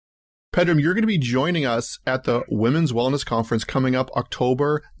Pedram, you're going to be joining us at the Women's Wellness Conference coming up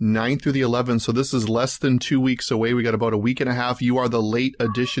October 9th through the 11th. So this is less than 2 weeks away. We got about a week and a half. You are the late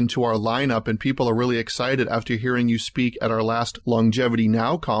addition to our lineup, and people are really excited after hearing you speak at our last Longevity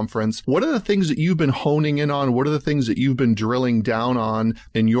Now conference. What are the things that you've been honing in on? What are the things that you've been drilling down on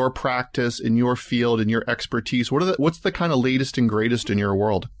in your practice, in your field, in your expertise? What's the kind of latest and greatest in your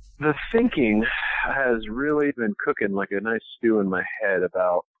world? The thinking has really been cooking like a nice stew in my head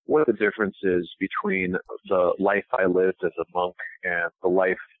about what the difference is between the life I lived as a monk and the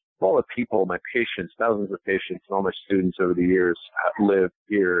life of all the people, my patients, thousands of patients, and all my students over the years live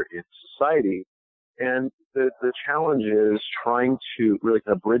here in society. And the challenge is trying to really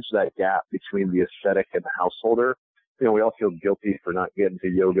kind of bridge that gap between the ascetic and the householder. You know, we all feel guilty for not getting to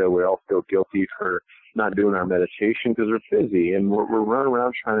yoga. We all feel guilty for not doing our meditation because we're busy, and we're running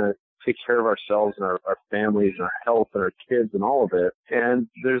around trying to take care of ourselves and our families and our health and our kids and all of it. And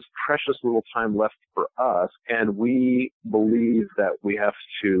there's precious little time left for us. And we believe that we have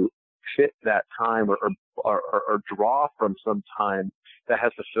to fit that time or draw from some time that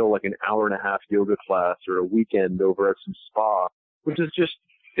has to fill like an hour and a half yoga class or a weekend over at some spa, which is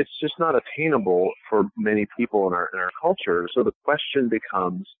it's just not attainable for many people in our culture. So the question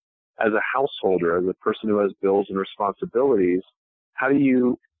becomes, as a householder, as a person who has bills and responsibilities, how do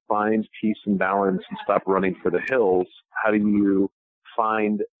you find peace and balance and stop running for the hills? How do you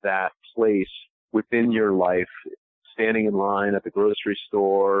find that place within your life, standing in line at the grocery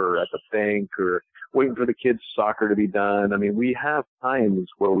store or at the bank or waiting for the kids' soccer to be done? I mean, we have times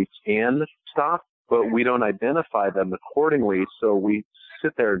where we can stop, but we don't identify them accordingly. So we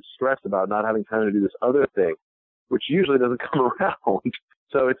sit there and stress about not having time to do this other thing, which usually doesn't come around.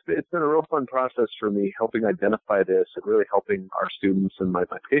 So it's been a real fun process for me, helping identify this and really helping our students and my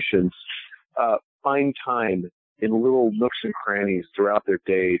patients find time in little nooks and crannies throughout their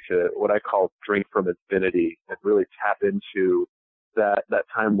day to what I call drink from infinity and really tap into that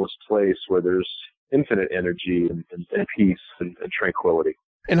timeless place where there's infinite energy and peace and tranquility.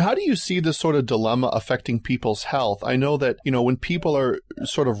 And how do you see this sort of dilemma affecting people's health? I know that, when people are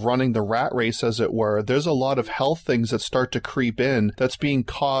sort of running the rat race, as it were, there's a lot of health things that start to creep in that's being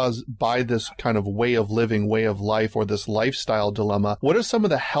caused by this kind of way of living, way of life, or this lifestyle dilemma. What are some of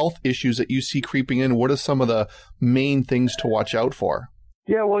the health issues that you see creeping in? What are some of the main things to watch out for?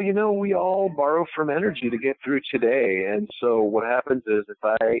 Yeah, well, we all borrow from energy to get through today. And so what happens is if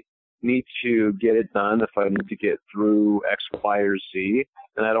I need to get it done, if I need to get through X, Y, or Z,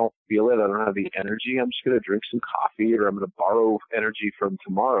 and I don't feel it, I don't have the energy, I'm just going to drink some coffee, or I'm going to borrow energy from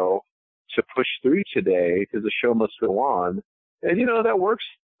tomorrow to push through today because the show must go on. And, that works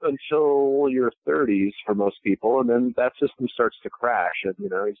until your 30s for most people, and then that system starts to crash, and, you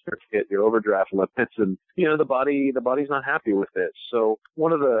start to hit your overdraft limits, and, the body's not happy with it. So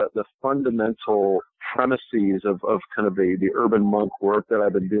one of the fundamental premises of kind of the urban monk work that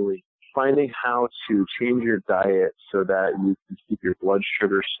I've been doing, finding how to change your diet so that you can keep your blood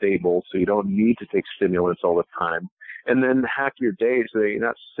sugar stable so you don't need to take stimulants all the time, and then hack your day so that you're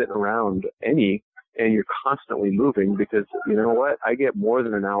not sitting around and you're constantly moving, because you know what? I get more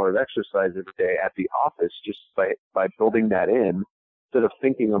than an hour of exercise every day at the office just by building that in, instead of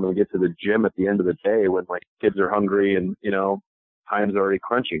thinking I'm going to get to the gym at the end of the day when my kids are hungry and, time's already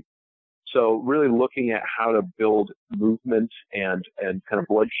crunching. So really looking at how to build movement and kind of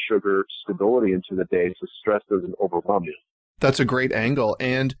blood sugar stability into the day so stress doesn't overwhelm you. That's a great angle.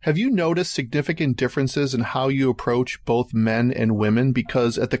 And have you noticed significant differences in how you approach both men and women?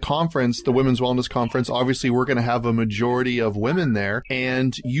 Because at the conference, the Women's Wellness Conference, obviously we're going to have a majority of women there,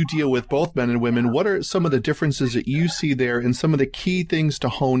 and you deal with both men and women. What are some of the differences that you see there and some of the key things to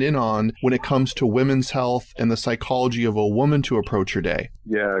hone in on when it comes to women's health and the psychology of a woman to approach her day?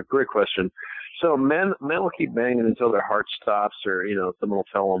 Yeah, great question. So men will keep banging until their heart stops, or, someone will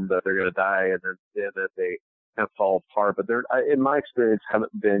tell them that they're going to die, and then they kind of fall apart. But in my experience,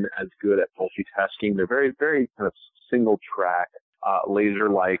 haven't been as good at multitasking. They're very, very kind of single track,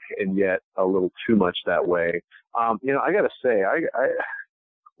 laser-like, and yet a little too much that way. I got to say,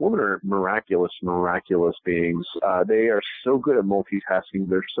 women are miraculous beings. They are so good at multitasking.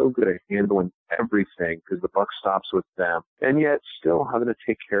 They're so good at handling everything because the buck stops with them, and yet still having to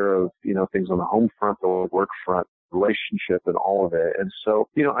take care of, things on the home front, the work front, relationship, and all of it. And so,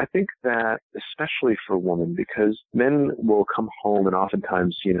 I think that especially for women, because men will come home and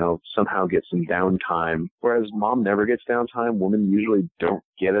oftentimes, somehow get some downtime, whereas mom never gets downtime. Women usually don't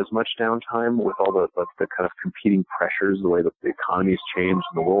get as much downtime with all the kind of competing pressures, the way that the economy's changed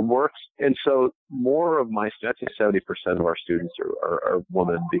and the world works. And so more of I'd say 70% of our students are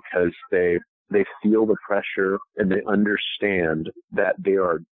women, because they feel the pressure and they understand that they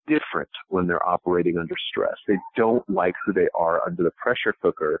are different when they're operating under stress. They don't like who they are under the pressure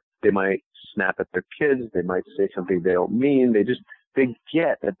cooker. They might snap at their kids. They might say something they don't mean. They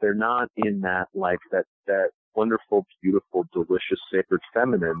get that they're not in that, like, that wonderful, beautiful, delicious, sacred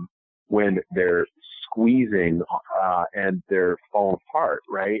feminine when they're squeezing and they're falling apart,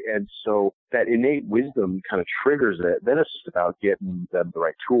 right? And so that innate wisdom kind of triggers it. Then it's just about getting them the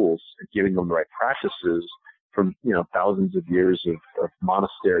right tools and giving them the right practices from, thousands of years of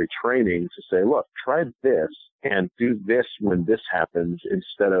monastery training to say, look, try this and do this when this happens,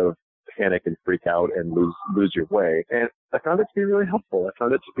 instead of panic and freak out and lose your way. And I found it to be really helpful. I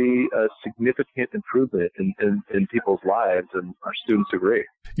found it to be a significant improvement in people's lives, and our students agree.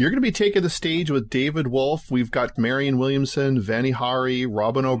 You're going to be taking the stage with David Wolf. We've got Marion Williamson, Vani Hari,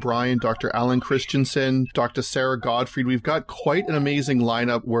 Robin O'Brien, Dr. Alan Christensen, Dr. Sarah Godfrey. We've got quite an amazing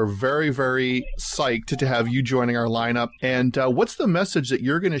lineup. We're very, very psyched to have you joining our lineup. And what's the message that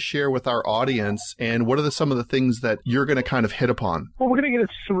you're going to share with our audience, and what are some of the things that you're going to kind of hit upon? Well, we're going to get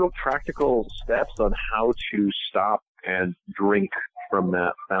into some real practical steps on how to stop and drink from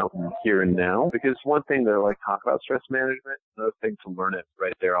that fountain here and now. Because one thing to talk about stress management, another thing to learn it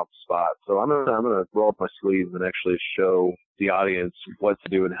right there on the spot. So I'm gonna roll up my sleeves and actually show the audience what to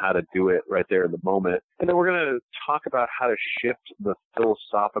do and how to do it right there in the moment. And then we're gonna talk about how to shift the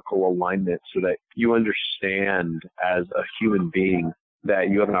philosophical alignment so that you understand as a human being that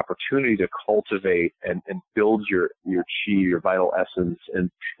you have an opportunity to cultivate and build your chi, your vital essence,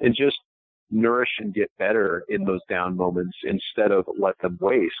 and just nourish and get better in those down moments instead of let them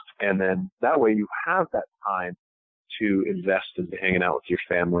waste. And then that way you have that time to invest into hanging out with your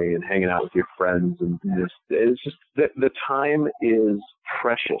family and hanging out with your friends. And it's just the time is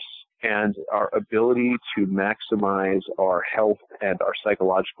precious, and our ability to maximize our health and our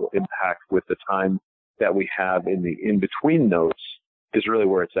psychological impact with the time that we have in the in-between notes is really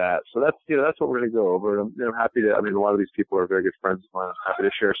where it's at. So that's what we're going to go over. I'm happy to, a lot of these people are very good friends of mine. I'm happy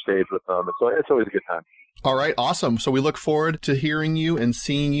to share a stage with them. So it's always a good time. All right. Awesome. So we look forward to hearing you and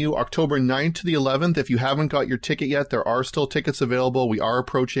seeing you October 9th to the 11th. If you haven't got your ticket yet, there are still tickets available. We are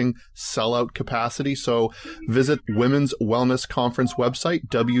approaching sellout capacity. So visit Women's Wellness Conference website,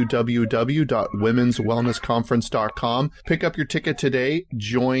 www.womenswellnessconference.com. Pick up your ticket today.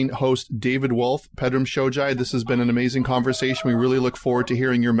 Join host David Wolf, Pedram Shojai. This has been an amazing conversation. We really look forward to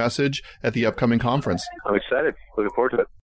hearing your message at the upcoming conference. I'm excited. Looking forward to it.